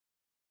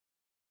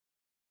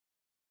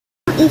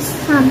It's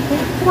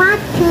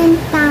subtraction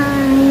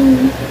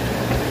time.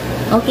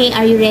 Okay,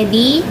 are you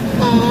ready?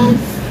 Yes.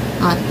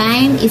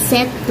 Time is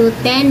set to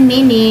 10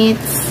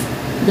 minutes.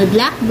 Good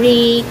luck,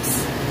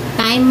 Bricks.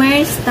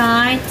 Timer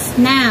starts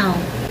now.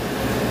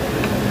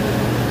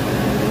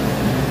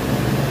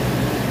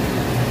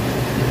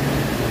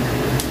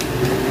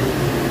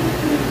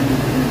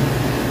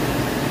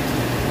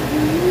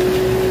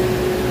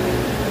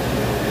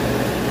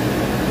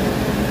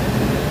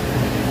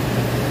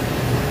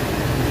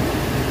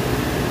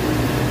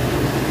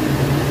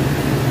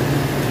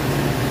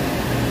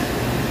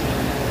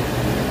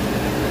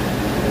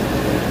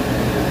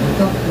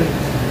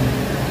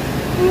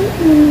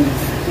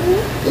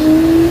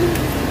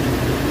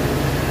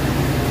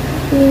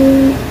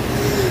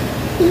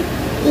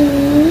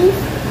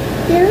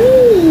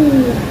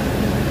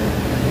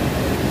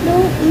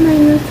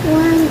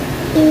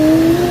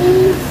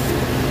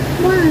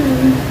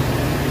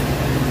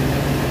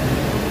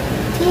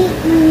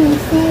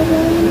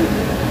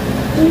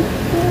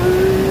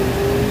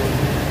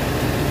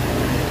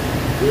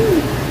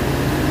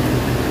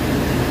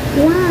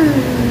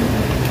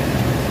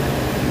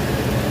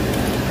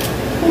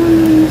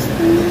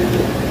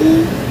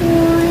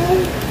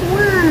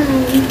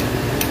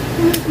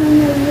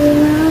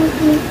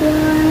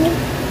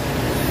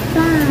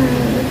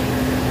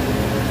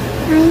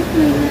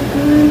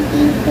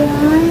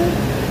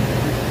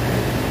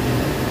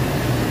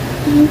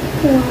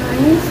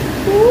 Equals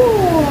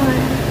 4.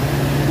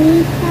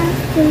 3 plus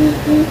 3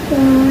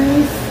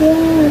 equals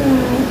 0.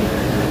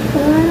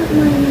 4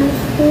 minus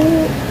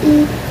 2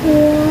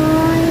 equals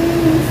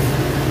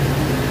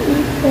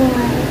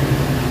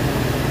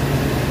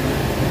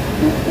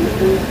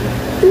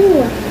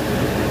 2.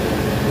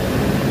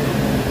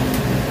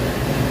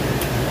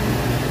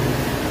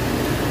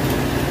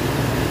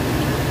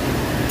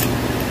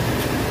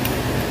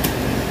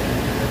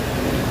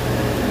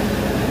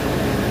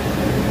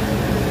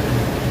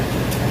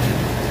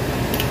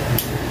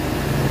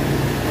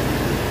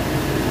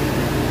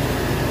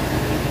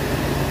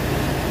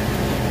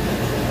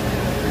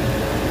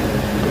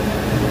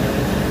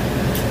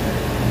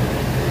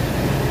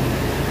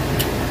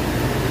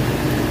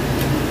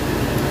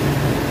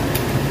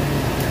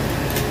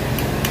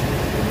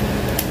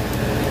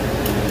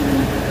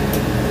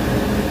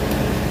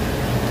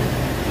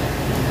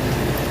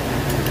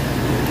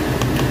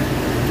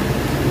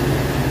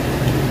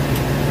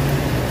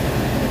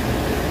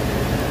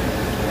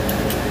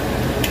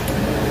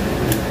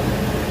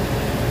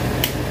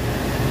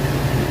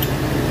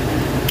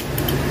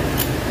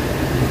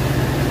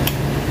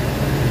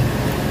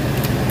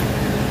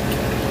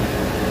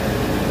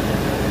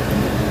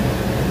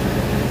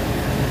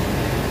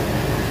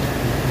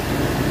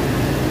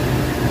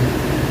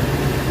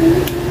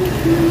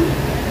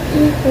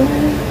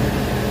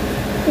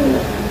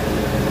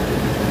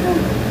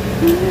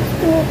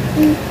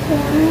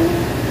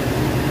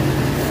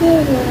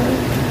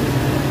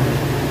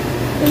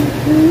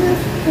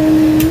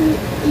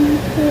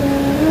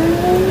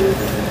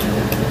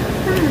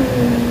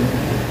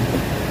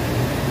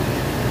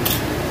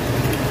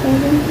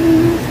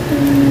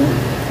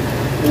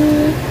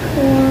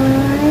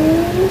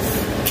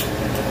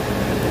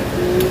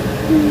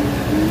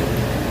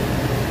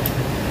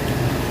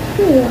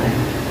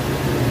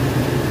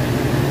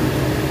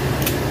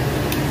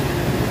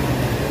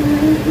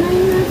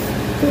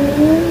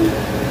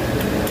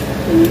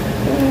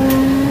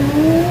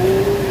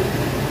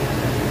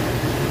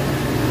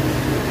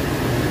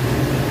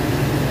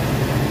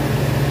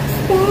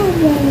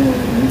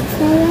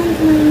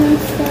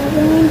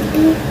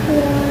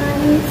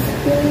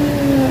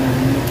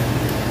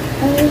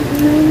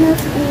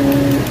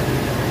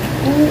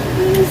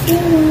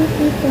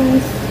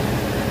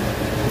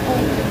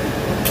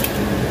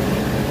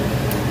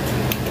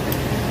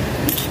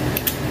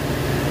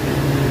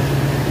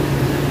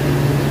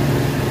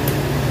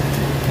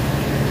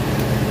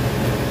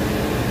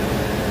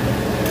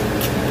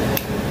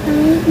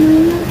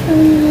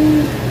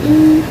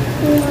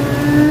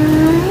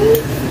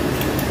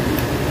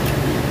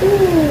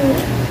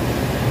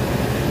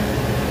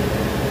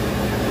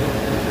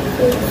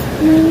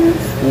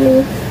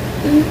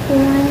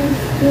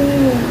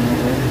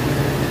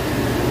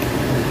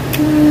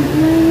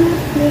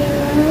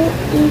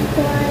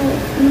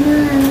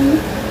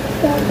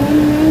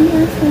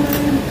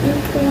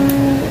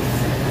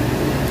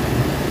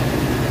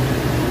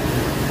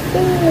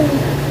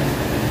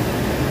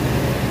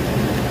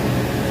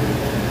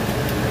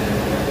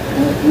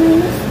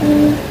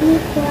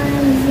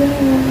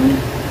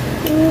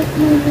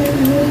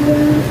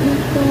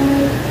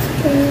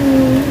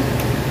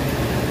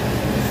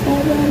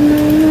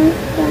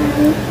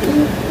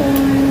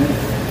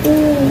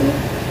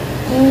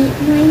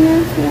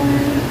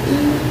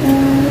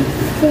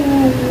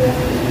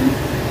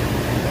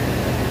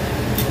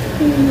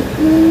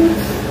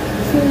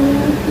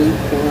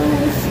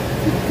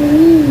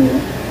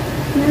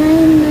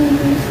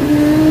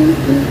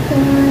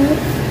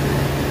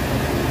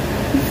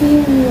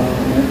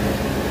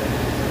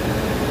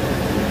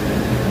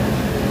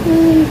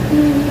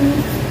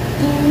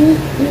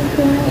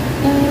 equals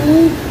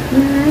 8,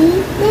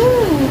 9,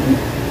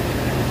 10.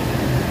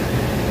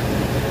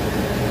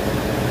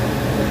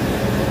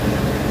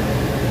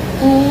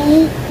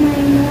 8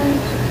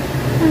 minus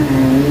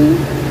 5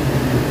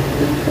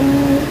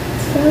 equals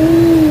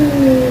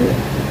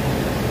 3.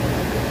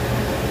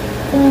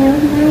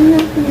 12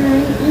 minus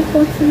 9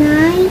 equals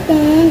 9,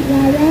 10,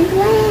 11,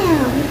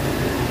 12.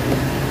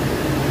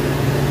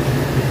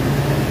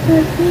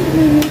 13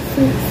 minus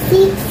 6,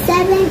 6,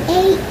 7,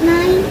 8,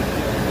 9,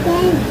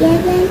 10,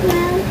 11,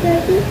 12,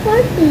 13,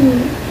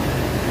 14.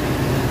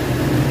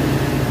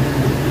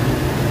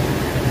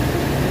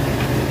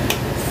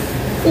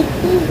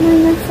 16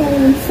 minus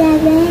 7,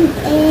 7,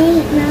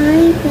 8,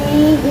 9,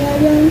 10,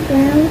 11,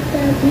 12,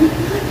 13,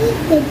 14,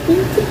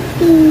 15,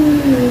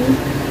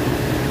 16.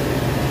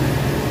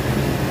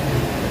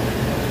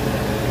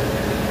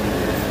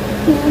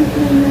 10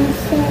 minus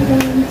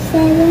 7,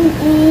 7,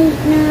 8,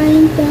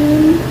 9,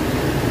 10,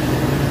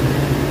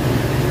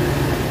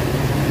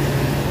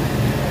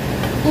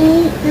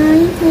 8,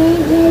 9,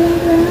 10, 11,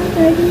 12,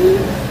 13,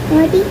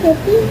 14,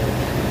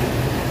 15.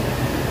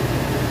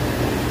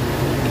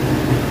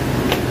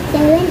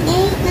 7,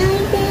 8,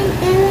 9, 10,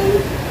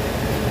 11.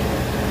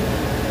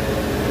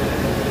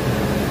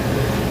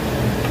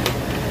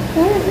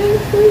 7, 9,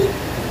 3,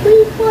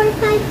 3, 4,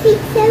 5, 6,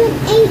 7,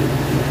 8,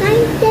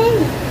 9,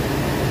 10.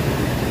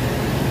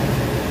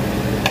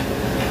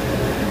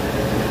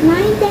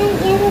 9, 10,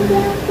 11,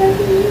 12,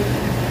 13.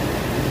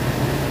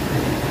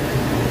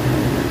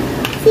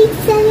 6,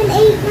 7,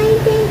 8, 9,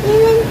 10,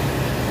 11,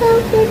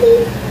 12,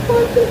 13,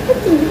 14,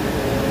 15.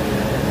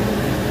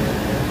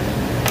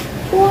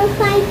 4,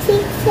 5,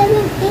 6,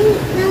 7, 8,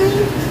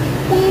 9,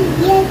 10,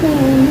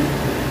 11.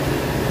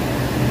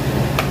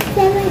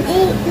 7,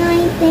 8,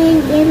 9, 10,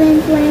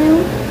 11,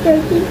 12,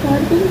 13,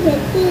 14,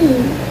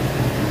 15.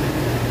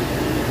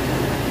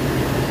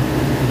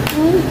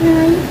 8,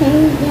 9,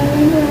 10,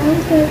 11,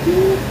 12,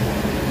 13.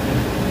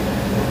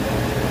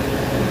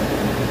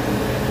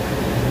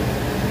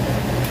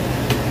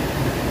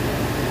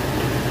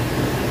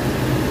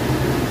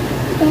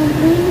 10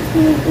 minus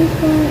 9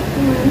 equals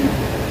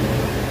 1.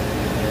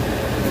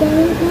 7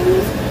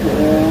 minus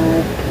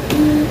 4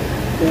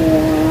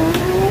 equals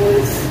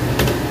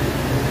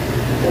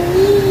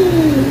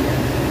 3.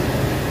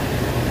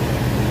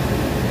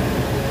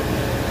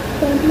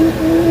 7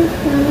 minus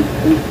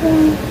 5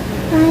 equals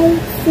 5,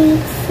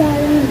 6,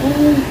 7,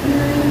 8,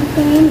 9,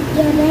 10,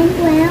 11,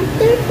 12,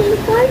 13,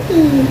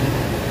 14.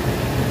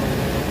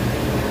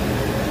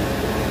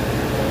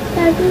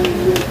 13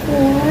 minus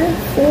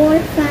 4,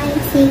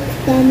 5, 6,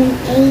 7,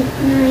 8,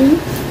 9,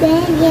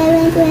 10,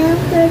 11,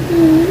 12,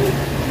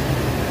 13.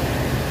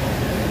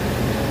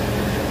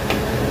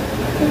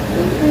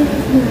 15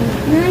 minus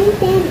 9,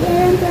 10,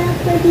 11, 12,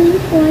 13,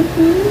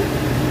 14,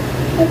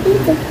 15,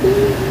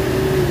 16.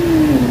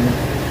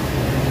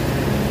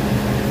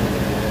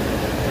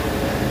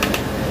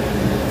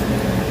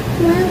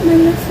 12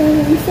 minus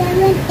 7,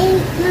 7,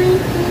 8, 9,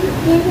 10,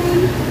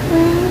 11,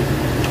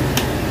 12.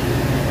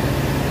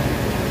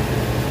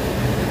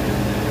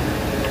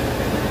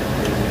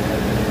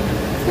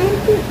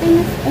 20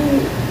 minus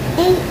 8,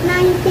 8,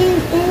 9, 10,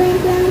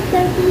 11, 12,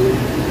 13,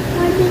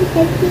 14,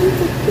 15,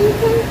 16,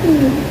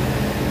 17.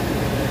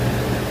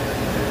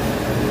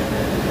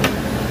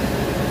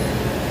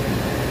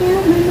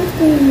 12 minus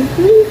 3,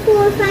 3,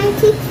 4,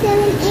 5, 6,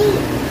 7,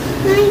 8,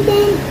 9,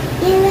 10,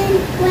 11,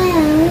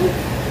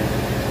 12.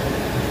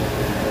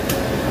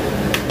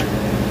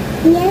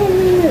 11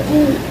 minus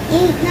 8,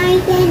 8,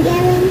 9, 10,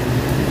 11.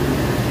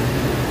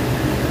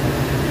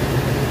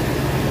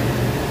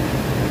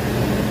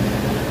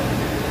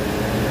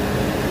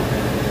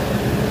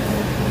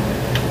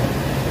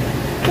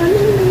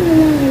 20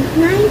 minus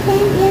 9, 10,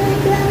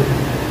 11, 12,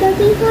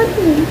 13,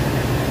 14.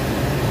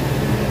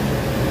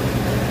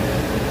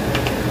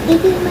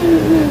 18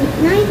 minus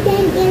 9,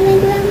 10, 11,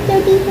 12,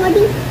 13,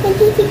 14,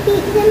 15,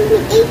 16,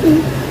 17,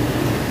 18.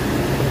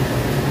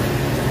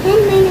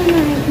 10 minus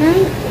 9,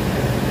 9,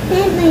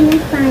 10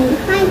 minus 5,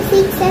 5,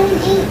 6, 7,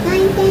 8,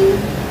 9, 10.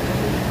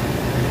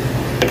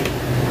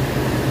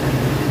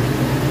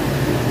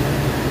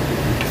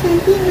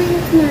 17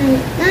 minus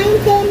 9, 9,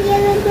 10,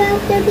 11,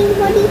 12, 13,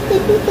 14,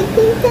 15,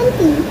 16,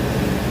 17.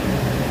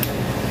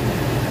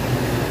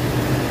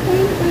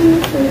 10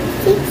 minus 2,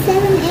 6,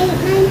 7, 8,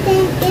 9,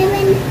 10,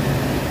 11.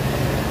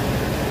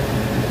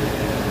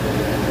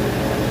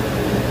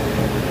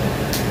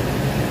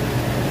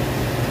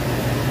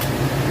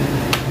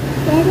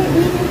 11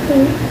 minus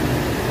 2,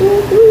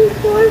 2, 3,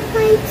 4,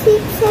 5,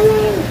 6,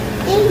 7,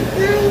 8,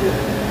 9,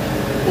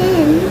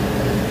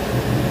 10.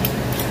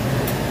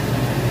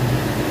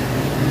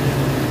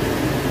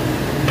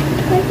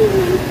 13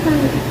 minus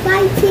 5,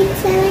 5, 6,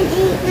 7,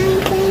 8,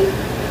 9, 10.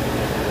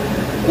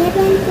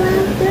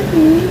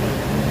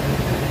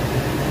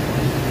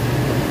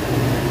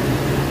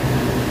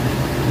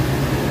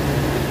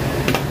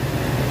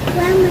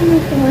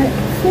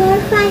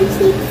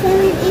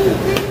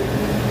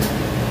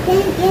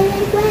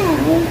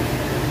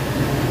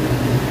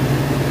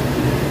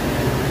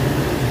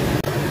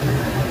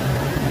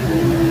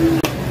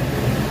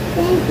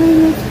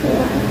 minus 4.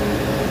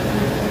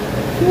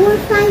 4,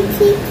 5,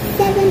 6,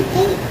 7,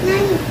 8,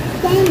 9,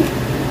 10.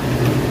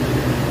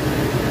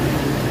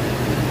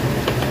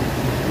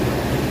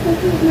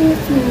 13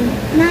 minus 9.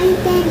 9,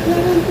 10,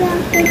 11,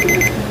 12,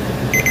 13.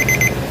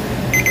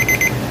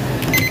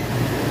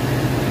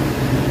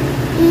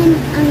 And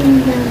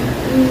I'm done.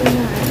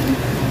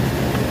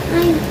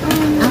 I'm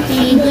almost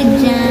Okay, there. good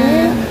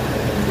job.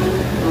 I'm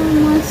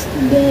almost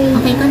there.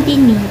 Okay,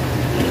 continue.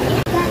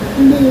 Got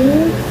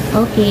this.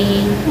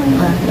 Okay.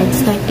 Let's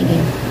start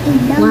again. A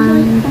double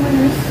One.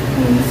 corners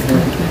pencil.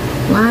 Okay.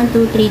 1,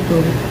 2, 3, go.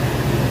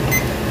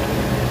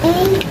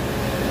 8,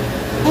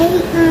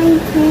 9,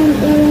 10,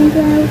 11,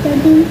 12,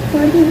 13,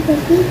 14,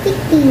 15,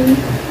 16.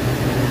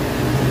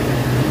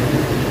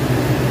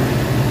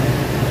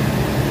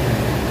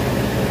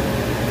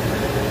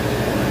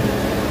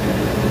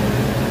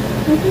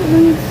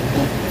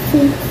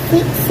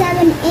 6,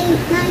 7, 8,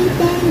 9,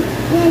 10,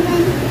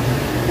 11,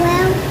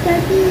 12,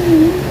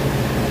 13.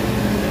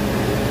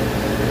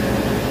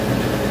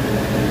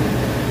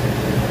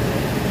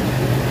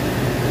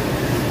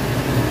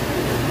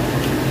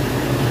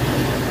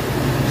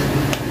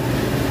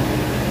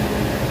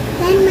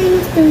 10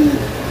 minus 3.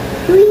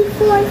 3,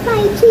 4,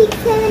 5, 6,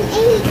 7,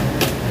 8,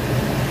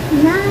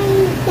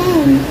 9,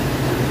 10.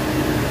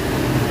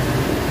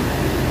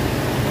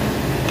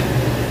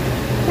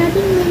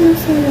 13 minus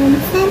 7.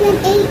 7,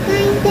 8,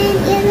 9, 10,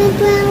 11,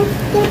 12,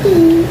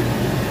 13.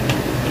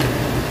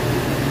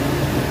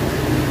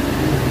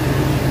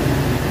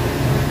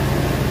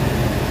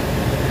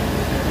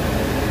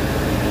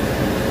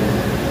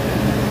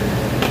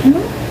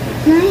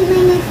 9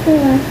 minus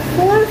 4.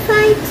 4,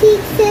 5,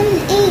 6, 7,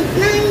 8,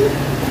 9.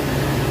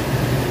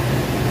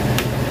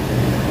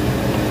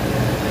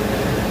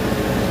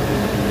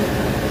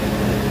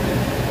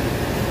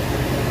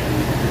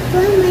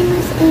 12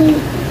 minus 8.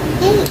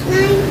 8,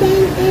 9,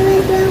 10,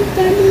 11, 12,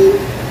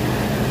 13.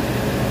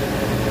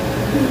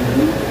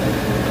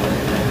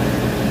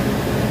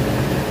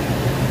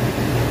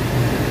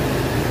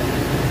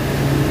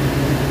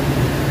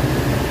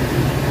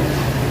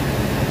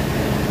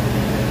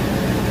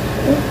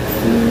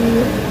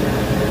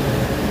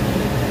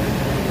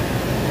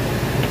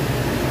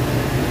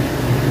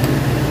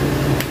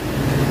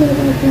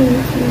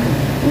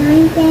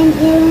 9, 10,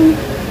 11.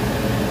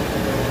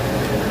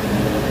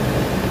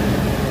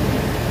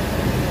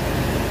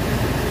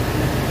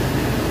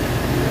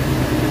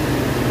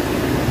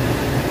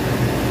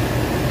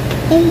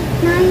 8,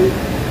 9,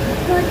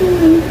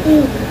 14 minus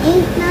 8.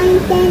 8, 9,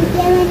 10,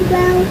 11,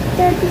 12,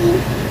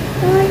 13,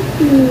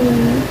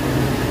 14.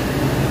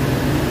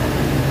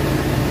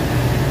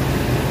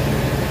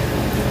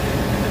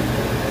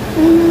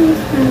 9 minus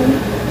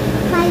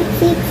 5. 5,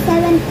 6,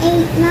 7,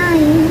 8,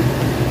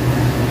 9.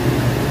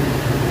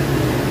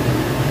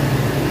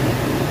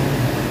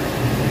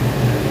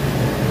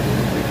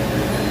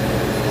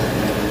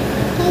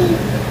 8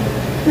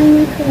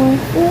 minus 4.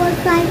 4,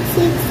 5,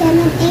 6,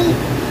 7, 8.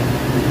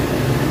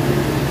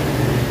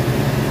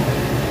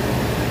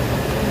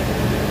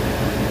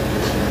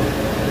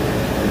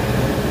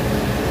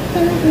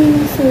 7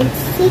 minus 6.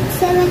 6,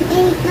 7,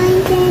 8,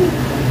 9, 10,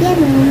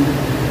 11.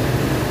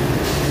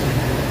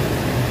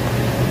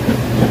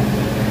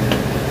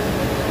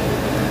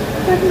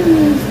 14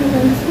 minus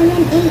 7.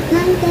 7, 8,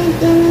 9, 10,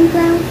 11,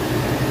 12,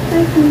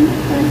 13,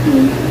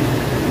 14.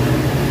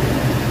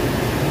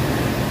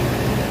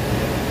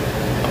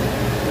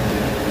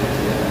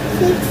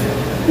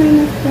 6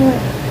 minus 4.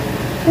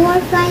 4,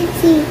 5,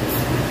 6.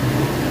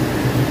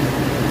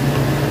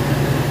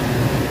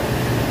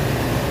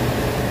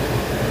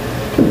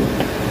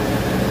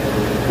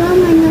 12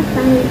 minus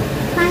 5.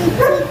 5,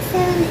 6,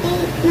 7,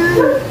 8,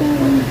 9,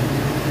 10,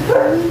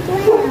 11,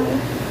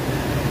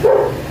 12.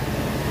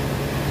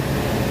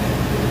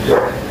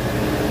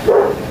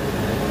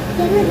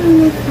 7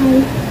 minus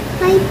 5.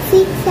 5,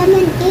 6,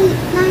 7, 8,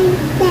 9,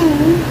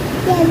 10,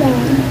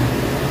 11.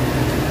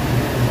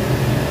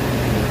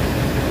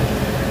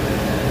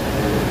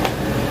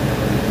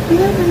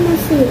 12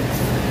 minus 6.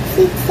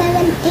 6,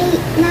 7, 8,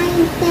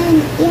 9,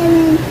 10,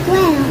 11,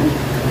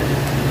 12.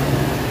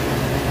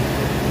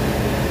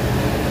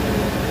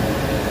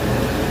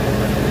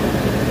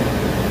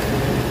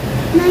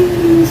 9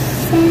 minus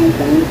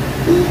 7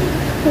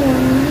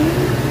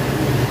 equals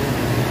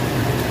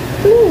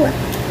 2.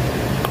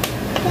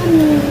 10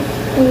 minus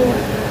 4.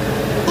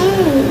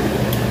 8.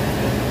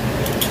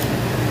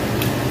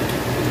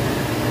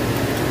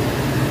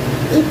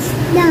 It's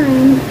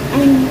done.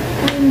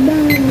 I'm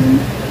done.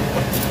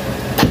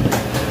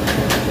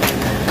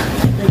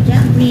 Good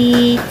job,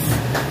 Bricks.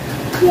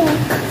 Yes.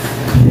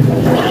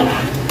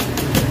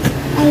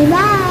 Bye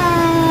bye.